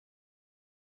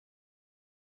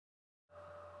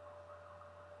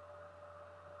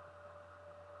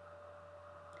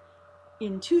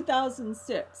In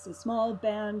 2006, a small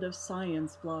band of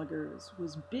science bloggers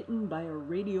was bitten by a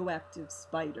radioactive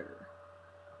spider.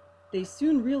 They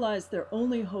soon realized their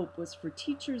only hope was for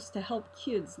teachers to help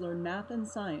kids learn math and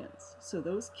science, so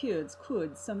those kids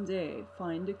could someday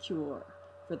find a cure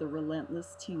for the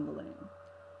relentless tingling.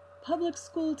 Public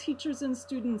school teachers and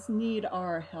students need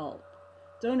our help.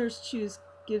 Donors Choose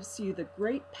gives you the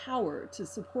great power to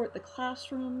support the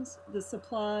classrooms, the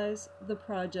supplies, the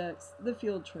projects, the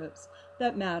field trips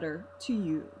that matter to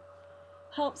you.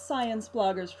 Help Science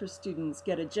Bloggers for Students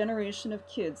get a generation of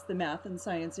kids the math and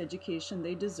science education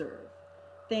they deserve.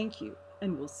 Thank you,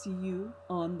 and we'll see you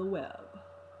on the web.